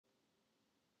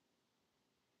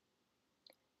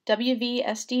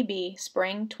WVSDB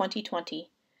Spring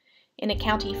 2020. In a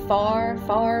county far,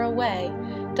 far away,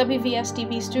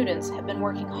 WVSDB students have been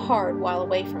working hard while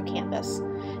away from campus.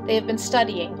 They have been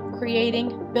studying,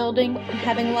 creating, building, and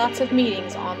having lots of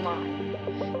meetings online.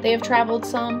 They have traveled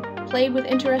some, played with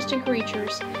interesting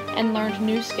creatures, and learned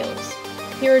new skills.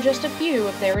 Here are just a few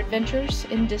of their adventures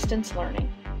in distance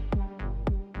learning.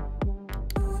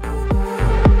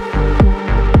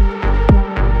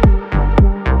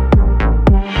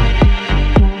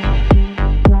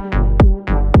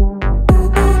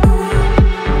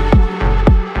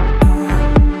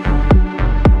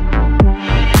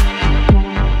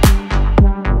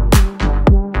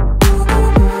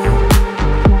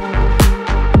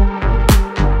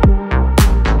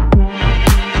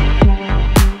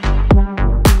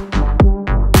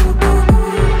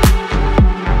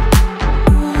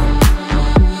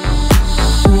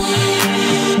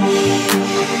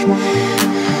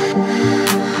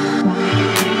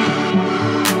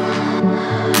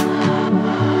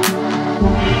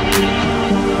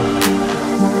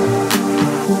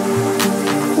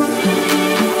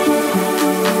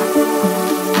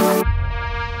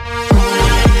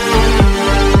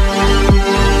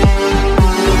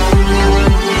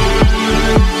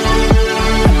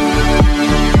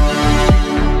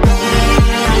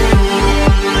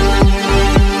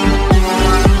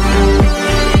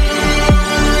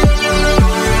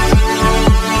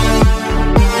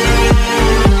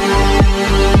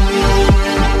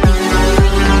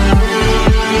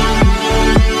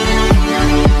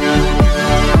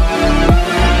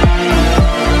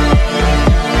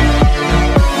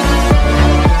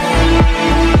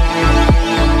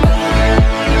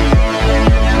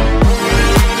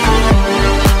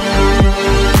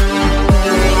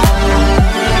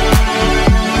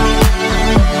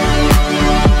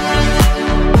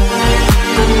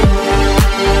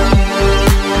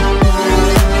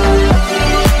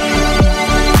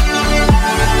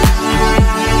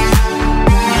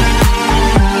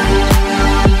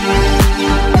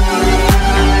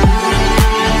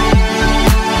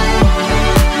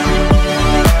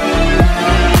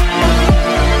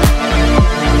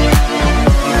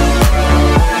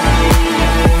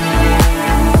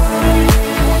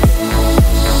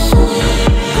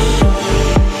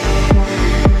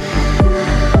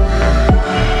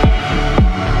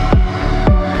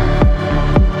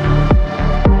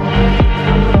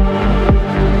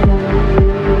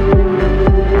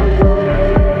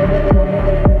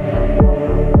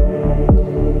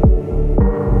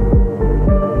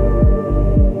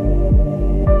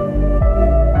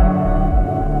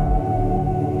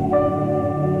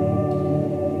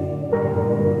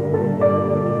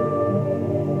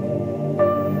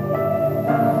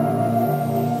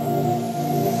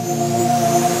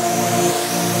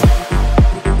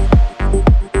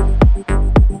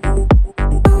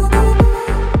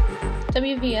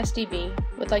 WVSDB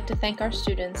would like to thank our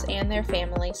students and their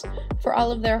families for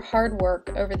all of their hard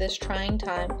work over this trying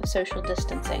time of social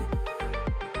distancing.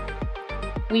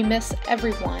 We miss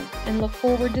everyone and look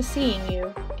forward to seeing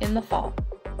you in the fall.